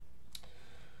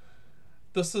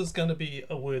This is going to be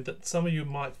a word that some of you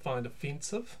might find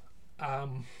offensive.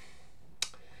 And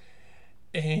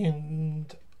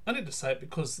I need to say it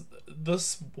because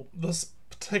this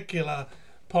particular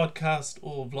podcast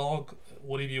or vlog,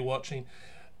 whatever you're watching,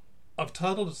 I've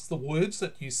titled it the words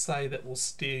that you say that will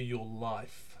steer your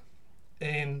life.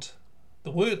 And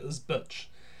the word is bitch.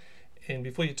 And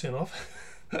before you turn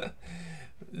off,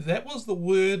 that was the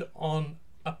word on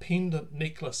a pendant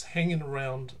necklace hanging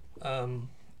around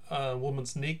a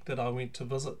woman's neck that I went to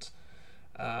visit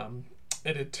at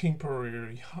a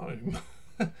temporary home.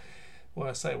 Why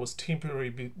I say it was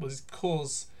temporary was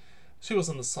because she was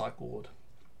in the psych ward.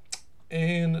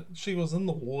 And she was in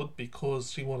the ward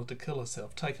because she wanted to kill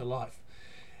herself, take her life.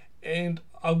 And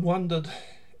I wondered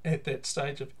at that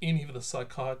stage if any of the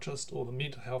psychiatrists or the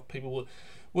mental health people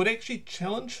would actually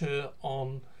challenge her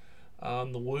on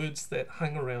the words that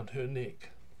hung around her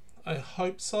neck. I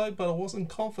hope so, but I wasn't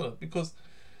confident because,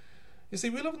 you see,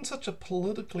 we live in such a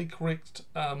politically correct,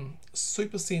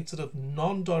 super sensitive,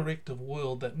 non-directive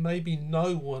world that maybe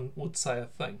no one would say a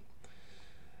thing.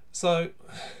 So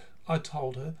I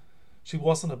told her she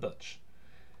wasn't a bitch,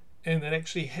 and that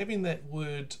actually having that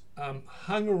word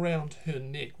hung around her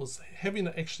neck was having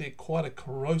actually quite a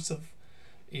corrosive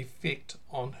effect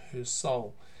on her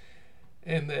soul,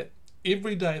 and that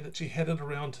every day that she had it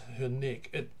around her neck,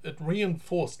 it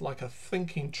reinforced like a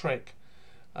thinking track,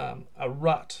 a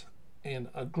rut and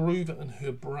a groove in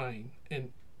her brain,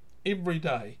 and every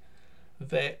day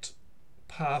that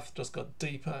path just got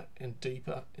deeper and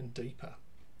deeper and deeper.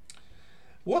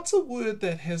 What's a word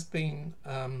that has been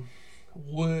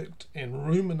worked and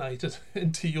ruminated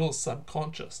into your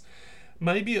subconscious?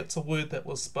 Maybe it's a word that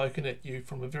was spoken at you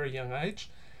from a very young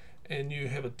age and you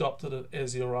have adopted it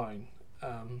as your own.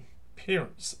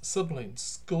 Parents, siblings,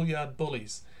 schoolyard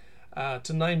bullies,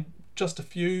 to name just a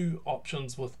few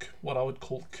options with what I would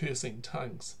call cursing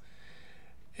tongues.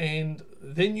 And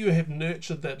then you have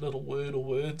nurtured that little word or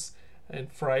words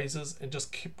and phrases and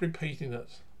just kept repeating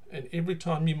it. And every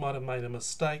time you might have made a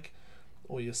mistake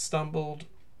or you stumbled,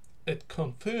 it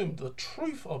confirmed the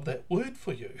truth of that word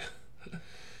for you.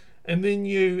 And then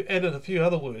you added a few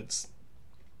other words.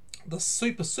 The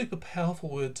super, super powerful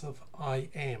words of I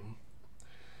am.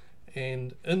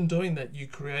 And in doing that, you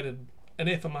created an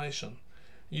affirmation.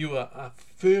 You are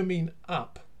affirming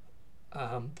up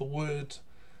the word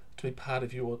to be part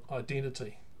of your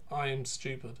identity. I am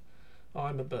stupid.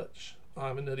 I'm a bitch.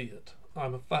 I'm an idiot.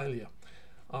 I'm a failure.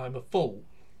 I'm a fool.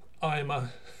 I'm a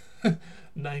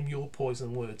name your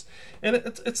poison words. And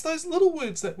it's those little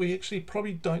words that we actually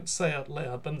probably don't say out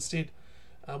loud, but instead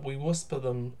we whisper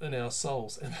them in our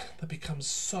souls, and they become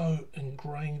so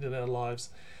ingrained in our lives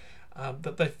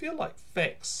that they feel like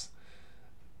facts,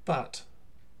 but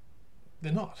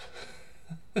they're not.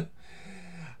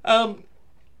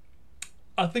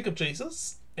 I think of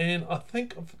Jesus, and I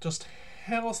think of just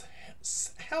how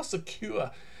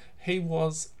secure he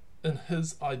was in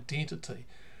his identity.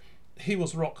 He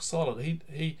was rock solid.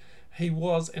 He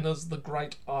was and is the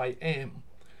great I am.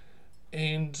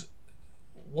 And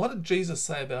what did Jesus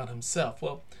say about himself?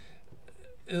 Well,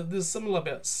 there's similar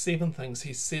about 7 things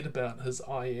he said about his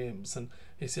I ams. And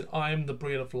he said, I am the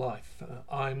bread of life.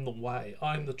 I am the way.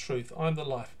 I am the truth. I am the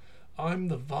life. I am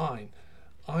the vine.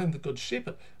 I am the good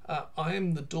shepherd. I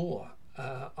am the door.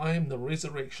 I am the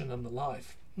resurrection and the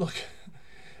life. Look,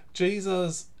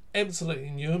 Jesus absolutely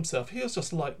knew himself. He was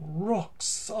just like rock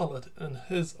solid in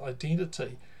his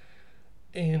identity.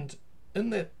 And in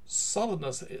that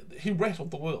solidness, he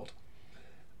rattled the world.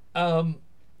 And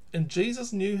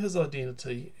Jesus knew his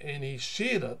identity, and he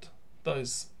shared it,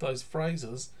 those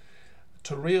phrases,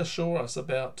 to reassure us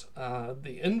about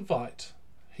the invite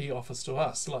he offers to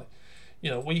us. Like,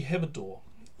 we have a door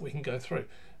we can go through.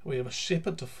 We have a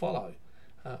shepherd to follow,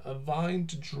 a vine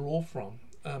to draw from,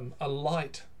 a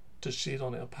light to shed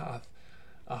on our path,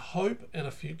 a hope and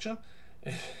a future,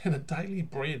 and a daily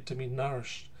bread to be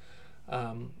nourished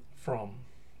from.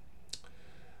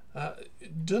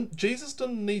 Jesus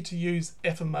didn't need to use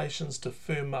affirmations to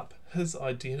firm up his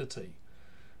identity.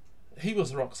 He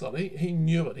was rock solid. He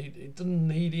knew it. He didn't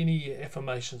need any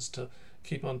affirmations to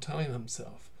keep on telling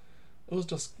himself. It was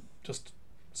just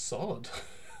solid.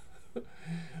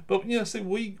 But see,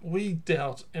 we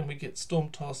doubt and we get storm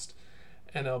tossed,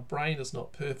 and our brain is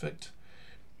not perfect,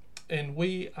 and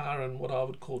we are in what I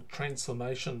would call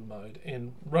transformation mode.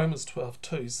 And Romans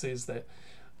 12:2 says that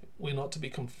we're not to be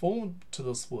conformed to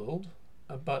this world,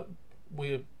 but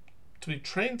we're to be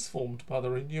transformed by the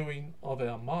renewing of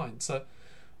our mind. So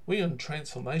we're in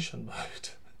transformation mode.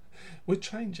 We're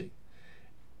changing,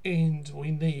 and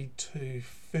we need to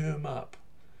firm up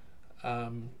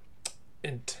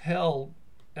and tell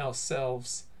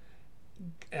ourselves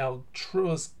our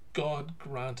truest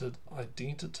God-granted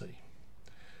identity.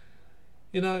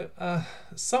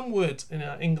 Some words in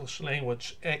our English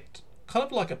language act kind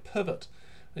of like a pivot,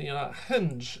 a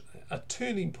hinge, a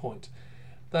turning point.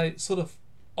 They sort of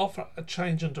offer a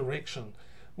change in direction.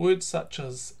 Words such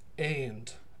as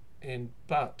and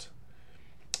but.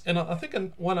 And I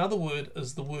think one other word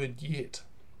is the word yet,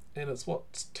 and it's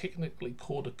what's technically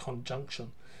called a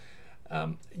conjunction.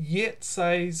 Yet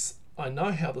says, I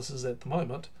know how this is at the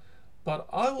moment, but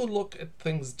I will look at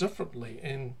things differently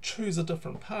and choose a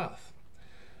different path.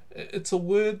 It's a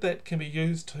word that can be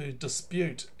used to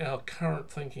dispute our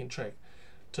current thinking track,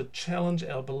 to challenge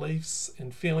our beliefs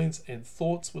and feelings and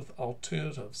thoughts with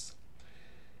alternatives.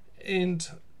 And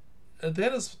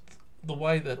that is the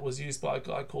way that it was used by a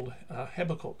guy called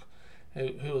Habakkuk,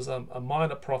 who was a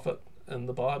minor prophet in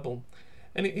the Bible.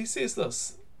 And he says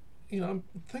this,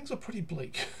 things are pretty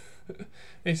bleak.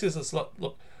 He says this,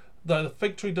 look, though the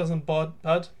fig tree doesn't bud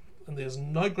and there's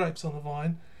no grapes on the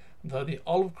vine, though the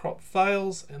olive crop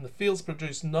fails and the fields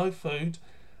produce no food,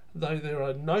 though there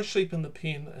are no sheep in the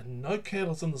pen and no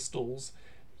cattle in the stalls,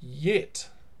 yet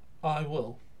I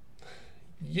will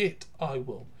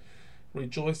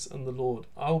rejoice in the Lord.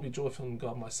 I will be joyful in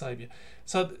God my Saviour.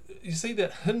 So you see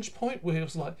that hinge point where it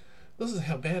was like, this is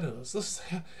how bad it is. This is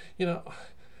how,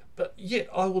 but yet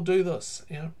I will do this,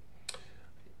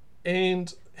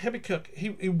 And Habakkuk,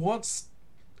 he wants,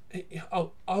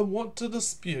 I want to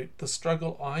dispute the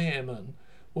struggle I am in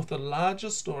with the larger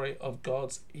story of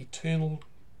God's eternal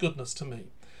goodness to me.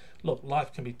 Look,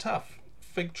 life can be tough.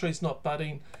 Fig trees not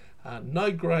budding,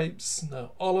 no grapes,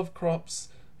 no olive crops,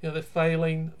 they're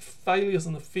failing, failures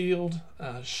in the field,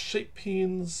 sheep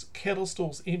pens, cattle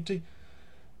stalls empty.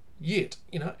 Yet,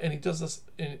 and he does this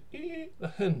in the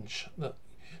hinge,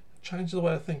 change the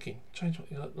way of thinking,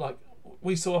 like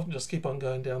we so often just keep on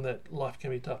going down that life can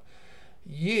be tough.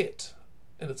 Yet,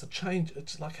 and it's a change,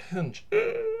 it's like a hinge.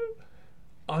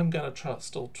 I'm going to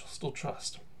trust, still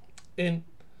trust. And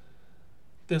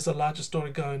there's a larger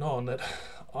story going on that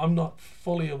I'm not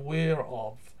fully aware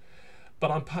of,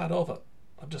 but I'm part of it.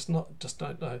 I just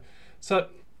don't know. So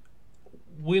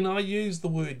when I use the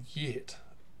word yet,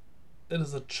 it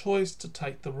is a choice to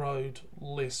take the road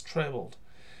less travelled.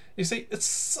 You see, it's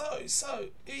so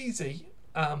easy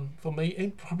for me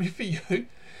and probably for you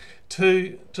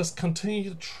to just continue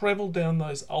to travel down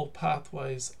those old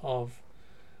pathways of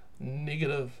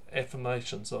negative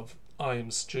affirmations of I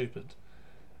am stupid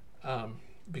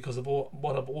because of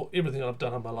everything I've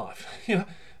done in my life.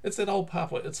 It's that old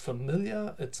pathway. It's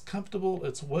familiar, it's comfortable,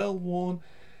 it's well worn.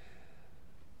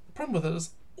 The problem with it is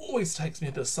it always takes me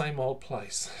to the same old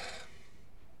place.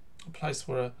 A place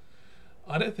where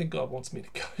I don't think God wants me to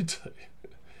go to.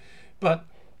 But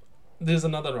there's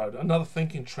another road, another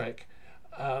thinking track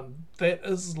that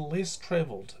is less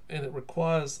travelled, and it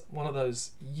requires one of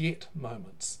those yet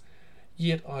moments.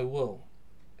 Yet I will.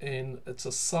 And it's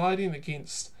a siding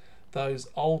against those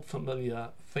old familiar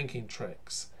thinking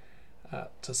tracks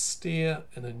to steer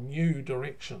in a new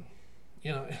direction.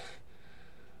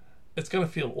 It's going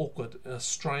to feel awkward,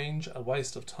 strange, a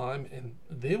waste of time, and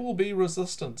there will be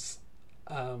resistance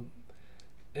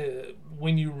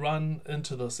when you run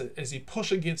into this, as you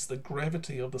push against the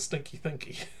gravity of the stinky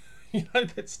thinky.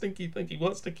 That stinky thinky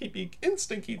wants to keep you in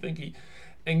stinky thinky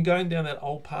and going down that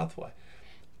old pathway.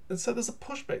 And so there's a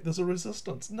pushback, there's a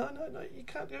resistance. No, you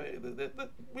can't do it.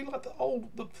 We like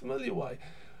the familiar way.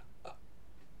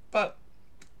 But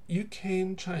you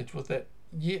can change with that.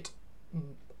 Yet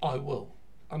I will.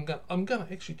 I'm going to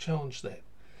actually challenge that.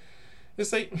 You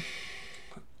see,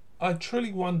 I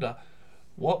truly wonder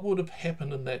what would have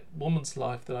happened in that woman's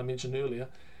life that I mentioned earlier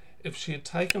if she had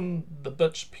taken the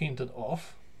bitch pendant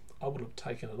off. I would have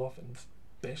taken it off and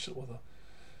bashed it with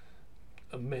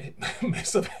a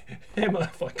massive hammer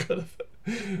if I could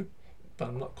have. But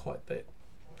I'm not quite that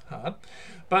hard.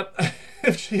 But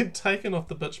if she had taken off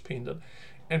the bitch pendant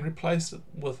and replaced it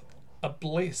with a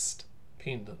blessed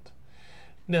pendant.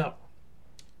 Now,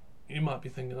 you might be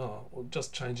thinking,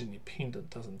 just changing your pendant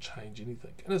doesn't change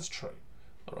anything. And it's true.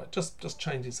 All right, just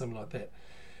changing something like that.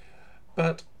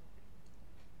 But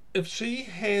if she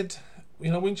had,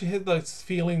 when she had those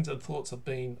feelings and thoughts of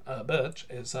being a bitch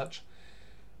as such,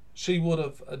 she would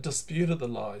have disputed the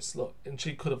lies. Look, and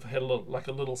she could have had a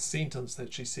little sentence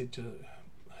that she said to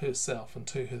herself and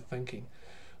to her thinking.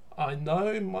 I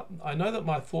know that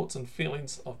my thoughts and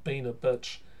feelings of being a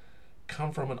bitch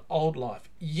come from an old life.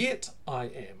 Yet I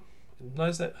am. And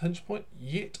knows that hinge point?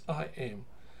 Yet I am.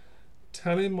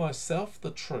 Telling myself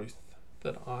the truth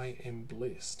that I am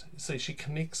blessed. You see, she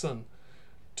connects in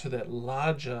to that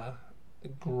larger,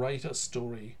 greater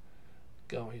story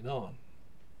going on.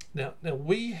 Now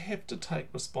we have to take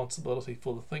responsibility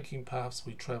for the thinking paths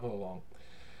we travel along.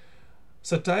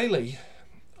 So daily,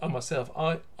 I'm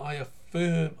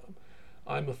affirming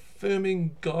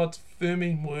God's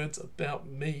firming words about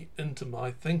me into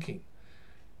my thinking.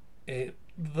 And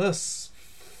this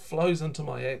flows into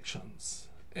my actions.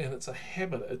 And it's a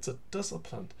habit, it's a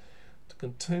discipline to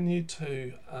continue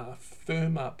to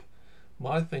firm up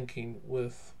my thinking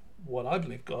with what I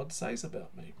believe God says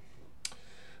about me.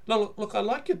 Now, look, I'd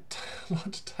like to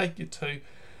take you to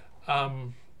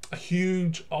a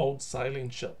huge old sailing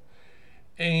ship.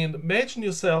 And imagine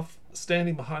yourself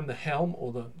standing behind the helm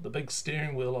or the big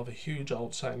steering wheel of a huge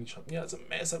old sailing ship. Yeah, it's a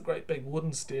massive, great big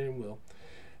wooden steering wheel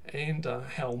and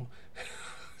helm.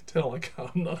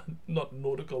 I'm not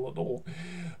nautical at all.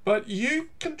 But you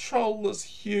control this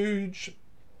huge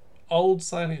old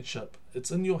sailing ship.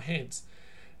 It's in your hands.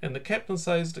 And the captain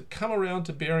says to come around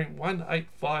to bearing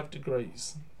 185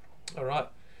 degrees. All right.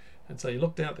 And so you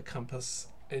look down at the compass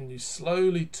and you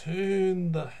slowly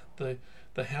turn the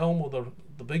helm or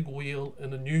the big wheel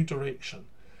in a new direction.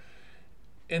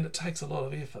 And it takes a lot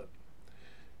of effort.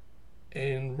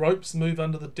 And ropes move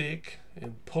under the deck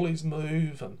and pulleys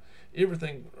move and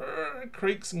everything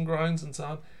creaks and groans and so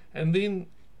on. And then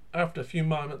after a few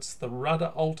moments the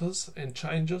rudder alters and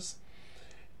changes.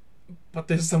 But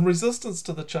there's some resistance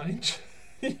to the change.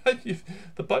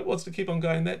 The boat wants to keep on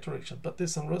going that direction, but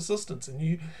there's some resistance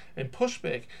and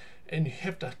pushback, and you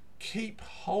have to keep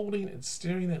holding and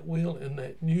steering that wheel in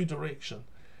that new direction.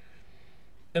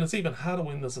 And it's even harder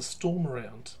when there's a storm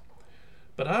around.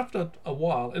 But after a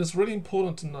while, and it's really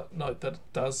important to note that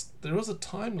there is a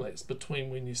time lapse between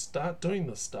when you start doing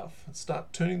this stuff and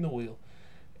start turning the wheel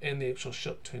and the actual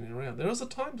ship turning around. There is a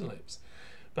time lapse.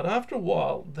 But after a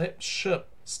while, that ship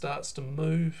starts to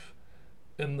move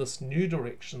in this new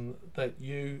direction that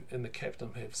you and the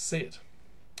captain have set.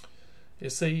 You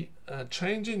see,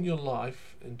 changing your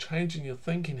life and changing your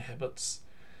thinking habits,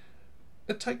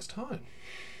 it takes time.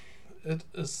 It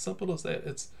is simple as that.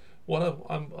 It's what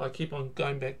I keep on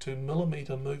going back to,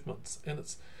 millimeter movements, and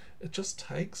it just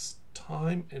takes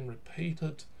time and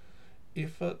repeated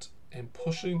effort and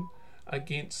pushing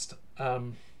against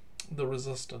the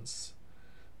resistance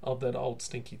of that old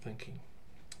stinky thinking.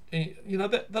 And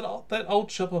that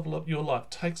old ship of your life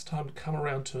takes time to come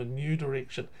around to a new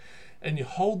direction, and you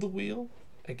hold the wheel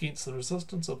against the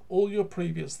resistance of all your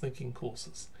previous thinking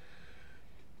courses.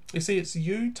 You see, it's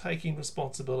you taking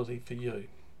responsibility for you.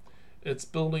 It's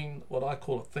building what I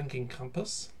call a thinking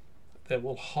compass that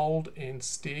will hold and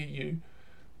steer you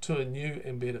to a new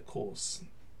and better course.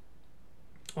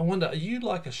 I wonder, are you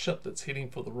like a ship that's heading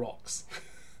for the rocks?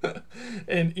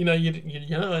 And you know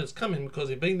it's coming because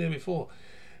you've been there before.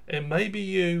 And maybe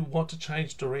you want to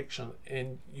change direction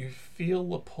and you feel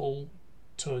the pull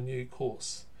to a new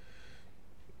course.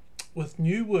 With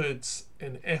new words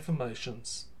and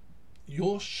affirmations,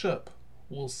 your ship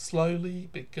will slowly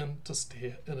begin to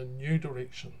steer in a new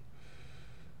direction.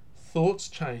 Thoughts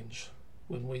change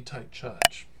when we take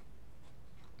charge.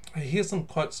 Here's some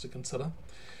quotes to consider.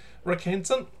 Rick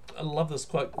Hanson, I love this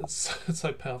quote, it's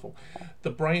so powerful. The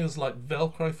brain is like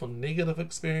Velcro for negative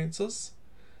experiences,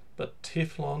 but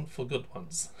Teflon for good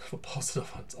ones, for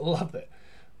positive ones. I love that.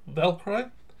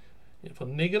 Velcro, for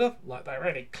negative, like they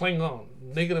really cling on.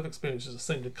 Negative experiences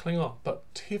seem to cling on,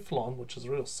 but Teflon, which is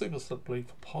real super slippery,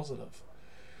 for positive.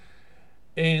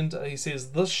 And he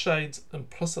says this shades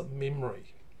implicit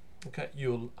memory. Okay,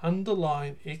 your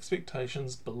underlying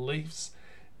expectations, beliefs,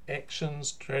 actions,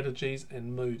 strategies,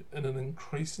 and mood in an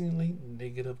increasingly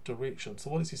negative direction. So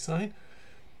what is he saying?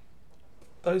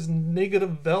 Those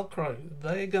negative Velcro,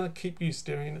 they're going to keep you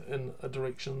steering in a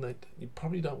direction that you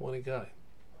probably don't want to go.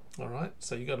 All right,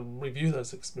 so you got to review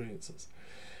those experiences.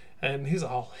 And here's a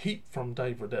whole heap from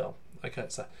Dave Riddell. Okay,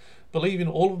 so believing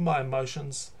all of my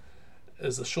emotions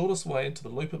is the shortest way into the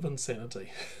loop of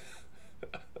insanity.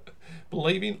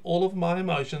 Believing all of my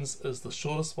emotions is the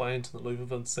shortest way into the loop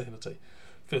of insanity.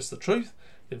 First the truth,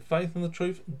 then faith in the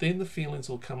truth, then the feelings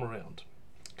will come around.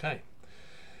 Okay.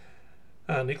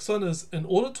 Next one is, in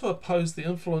order to oppose the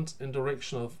influence and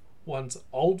direction of one's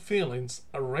old feelings,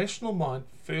 a rational mind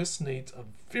first needs a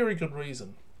very good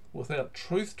reason. Without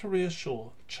truth to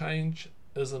reassure, change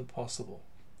isn't possible.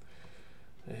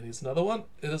 And here's another one.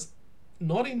 It is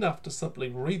not enough to simply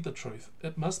read the truth.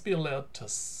 It must be allowed to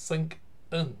sink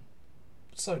in.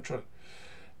 So true.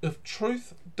 If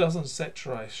truth doesn't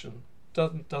saturate,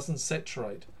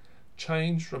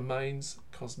 change remains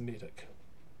cosmetic.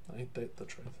 Ain't that the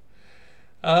truth?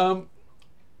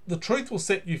 The truth will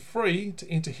set you free to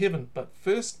enter heaven, but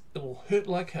first it will hurt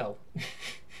like hell.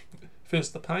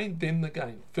 First the pain, then the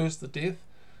gain. First the death,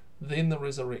 then the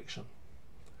resurrection.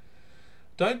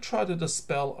 Don't try to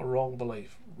dispel a wrong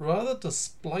belief. Rather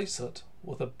displace it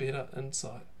with a better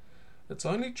insight. It's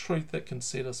only truth that can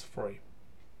set us free.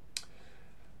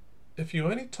 If you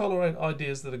only tolerate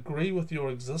ideas that agree with your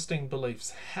existing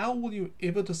beliefs, how will you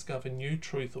ever discover new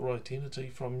truth or identity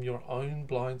from your own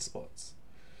blind spots?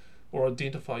 Or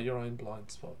identify your own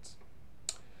blind spots?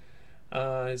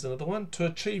 Here's another one. To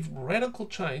achieve radical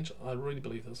change, I really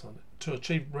believe this one. To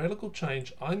achieve radical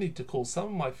change, I need to call some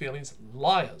of my feelings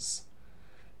liars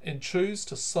and choose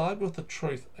to side with the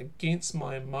truth against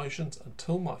my emotions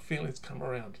until my feelings come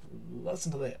around.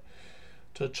 Listen to that.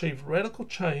 To achieve radical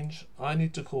change, I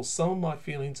need to call some of my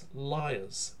feelings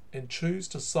liars and choose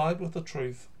to side with the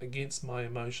truth against my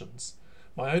emotions,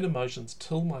 my own emotions,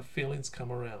 till my feelings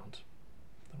come around.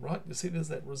 Right? You see there's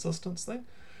that resistance thing?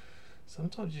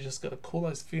 Sometimes you just got to call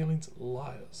those feelings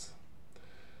liars.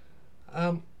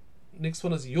 Next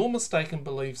one is, your mistaken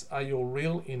beliefs are your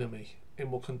real enemy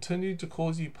and will continue to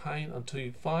cause you pain until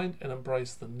you find and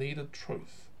embrace the needed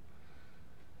truth.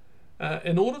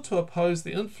 In order to oppose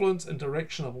the influence and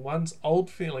direction of one's old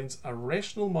feelings, a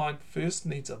rational mind first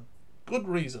needs a good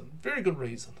reason, very good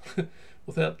reason.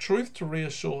 Without truth to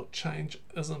reassure, change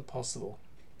isn't possible.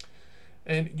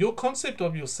 And your concept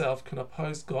of yourself can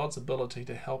oppose God's ability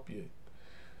to help you.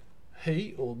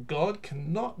 He or God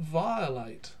cannot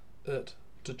violate it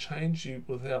to change you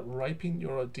without raping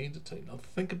your identity. Now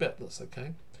think about this,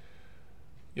 okay?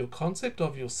 Your concept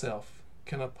of yourself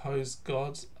can oppose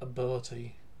God's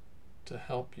ability to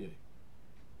help you.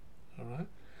 Alright?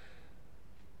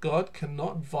 God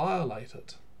cannot violate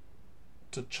it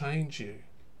to change you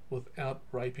without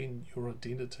raping your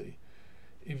identity.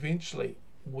 Eventually,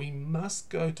 we must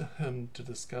go to Him to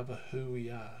discover who we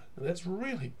are. And that's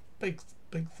really big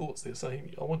thoughts there. So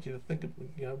I want you to think of,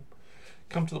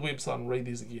 come to the website and read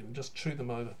these again and just chew them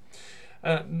over.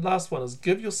 Last one is,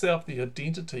 give yourself the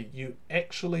identity you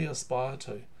actually aspire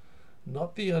to,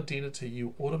 not the identity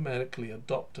you automatically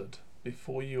adopted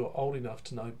before you were old enough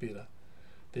to know better.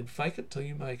 Then fake it till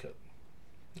you make it.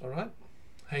 Alright?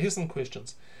 Hey, here's some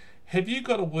questions. Have you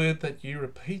got a word that you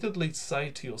repeatedly say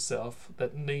to yourself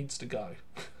that needs to go?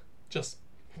 Just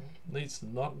needs to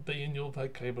not be in your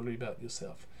vocabulary about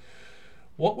yourself.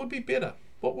 What would be better?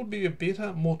 What would be a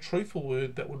better, more truthful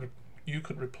word that you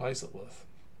could replace it with?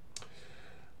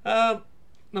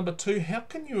 Number 2, how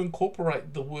can you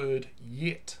incorporate the word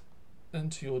yet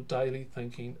into your daily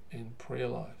thinking and prayer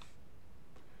life?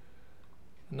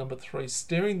 Number 3,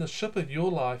 steering the ship of your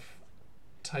life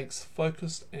takes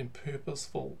focused and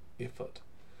purposeful effort.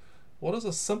 What is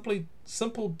a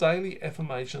simple daily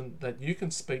affirmation that you can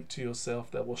speak to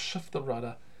yourself that will shift the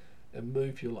rudder and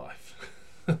move your life?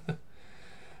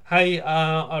 Hey,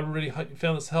 I really hope you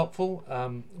found this helpful.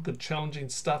 Good challenging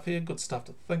stuff here, good stuff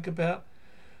to think about.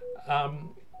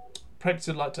 Perhaps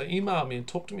you'd like to email me and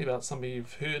talk to me about something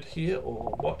you've heard here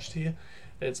or watched here.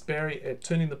 It's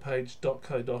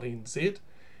barry@turningthepage.co.nz.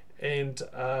 And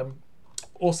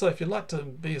also, if you'd like to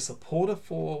be a supporter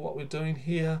for what we're doing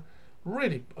here, I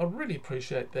really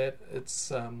appreciate that.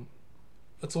 It's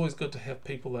always good to have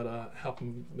people that are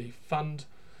helping me fund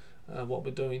what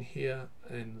we're doing here,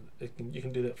 and you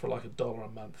can do that for like $1 a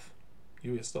month,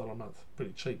 US dollar a month,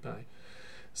 pretty cheap, eh?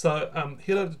 So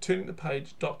head over to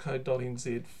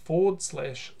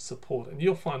turningthepage.co.nz/support, and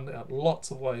you'll find out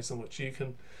lots of ways in which you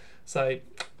can say,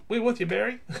 we're with you,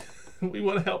 Barry. We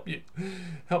want to help you,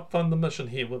 help fund the mission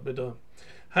here, what we're doing.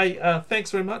 Hey,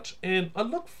 thanks very much, and I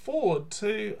look forward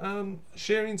to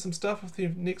sharing some stuff with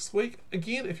you next week.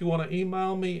 Again, if you want to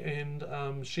email me and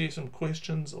share some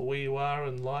questions or where you are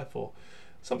in life or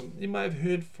something you may have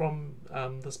heard from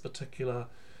this particular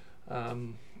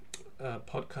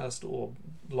podcast or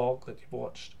blog that you've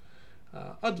watched,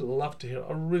 I'd love to hear.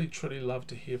 I really, truly love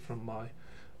to hear from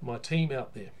my team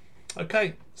out there.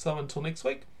 Okay, so until next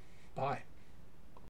week, bye.